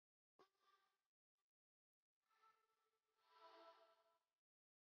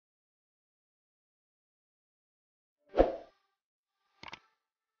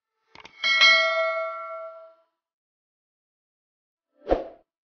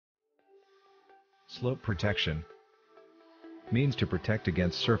Slope protection means to protect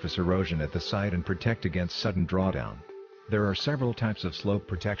against surface erosion at the site and protect against sudden drawdown. There are several types of slope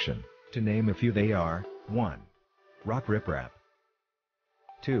protection. To name a few, they are: 1. Rock riprap.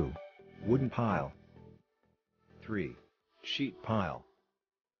 2. Wooden pile. 3. Sheet pile.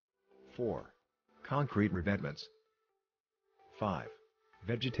 4. Concrete revetments. 5.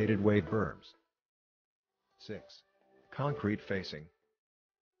 Vegetated wave berms. 6. Concrete facing.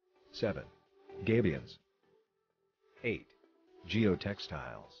 7. Gabions. 8.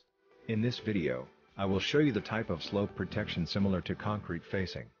 Geotextiles. In this video, I will show you the type of slope protection similar to concrete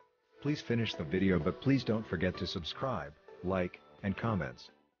facing. Please finish the video, but please don't forget to subscribe, like, and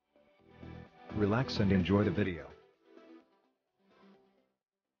comments. Relax and enjoy the video.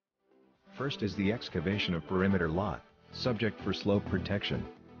 First is the excavation of perimeter lot, subject for slope protection.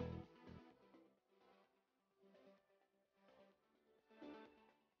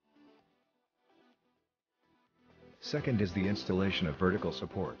 Second is the installation of vertical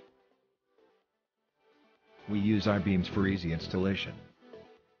support. We use I-beams for easy installation.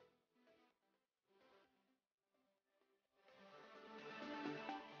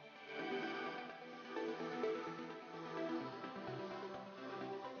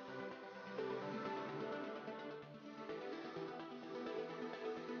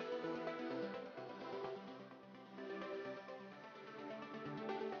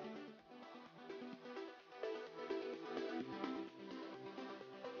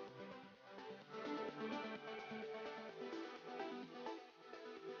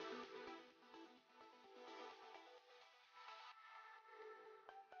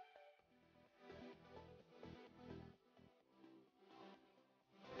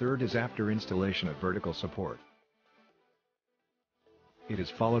 Third is after installation of vertical support. It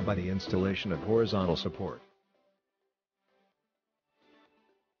is followed by the installation of horizontal support.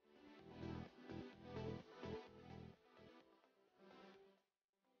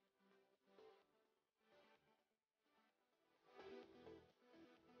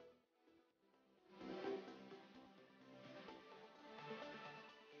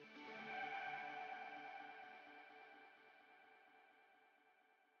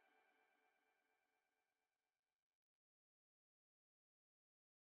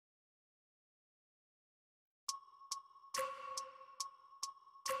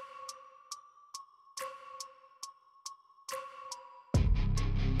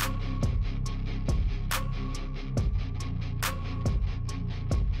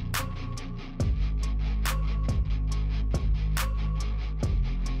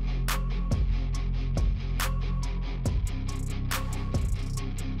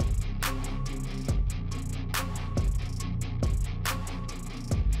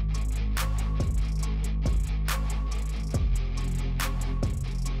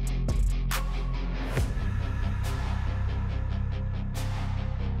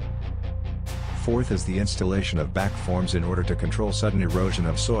 Fourth is the installation of back forms in order to control sudden erosion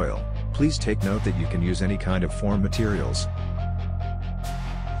of soil. Please take note that you can use any kind of form materials.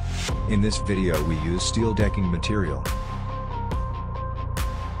 In this video we use steel decking material.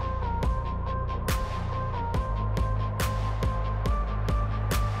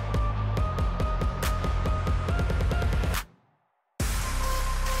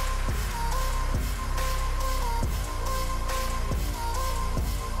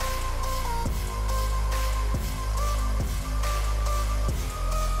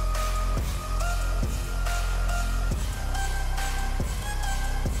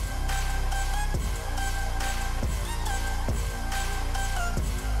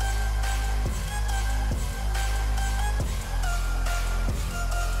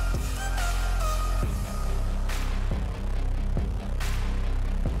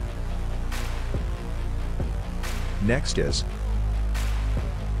 Next is,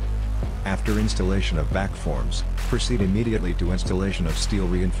 after installation of back forms, proceed immediately to installation of steel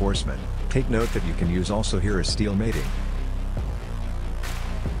reinforcement. Take note that you can use also here a steel mating.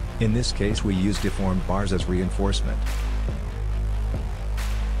 In this case we use deformed bars as reinforcement.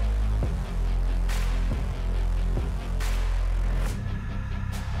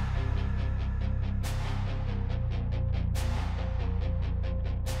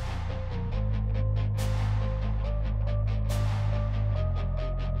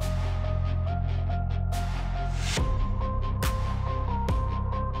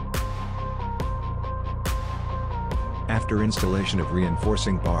 After installation of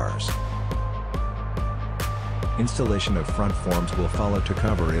reinforcing bars, installation of front forms will follow to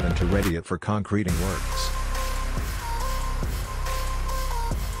cover it and to ready it for concreting works.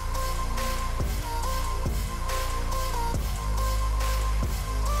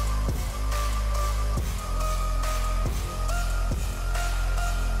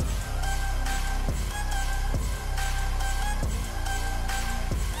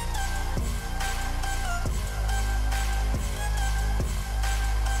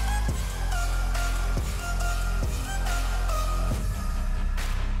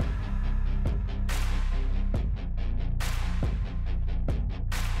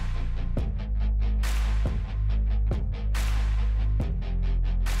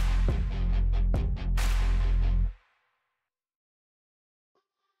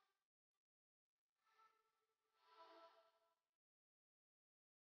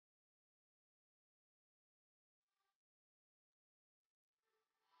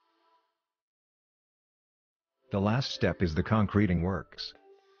 The last step is the concreting works.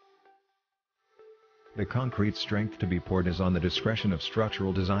 The concrete strength to be poured is on the discretion of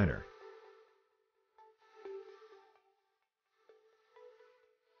structural designer.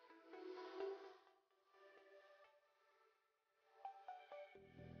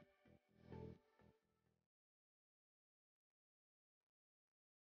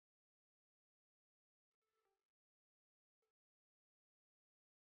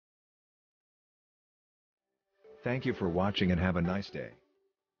 Thank you for watching and have a nice day.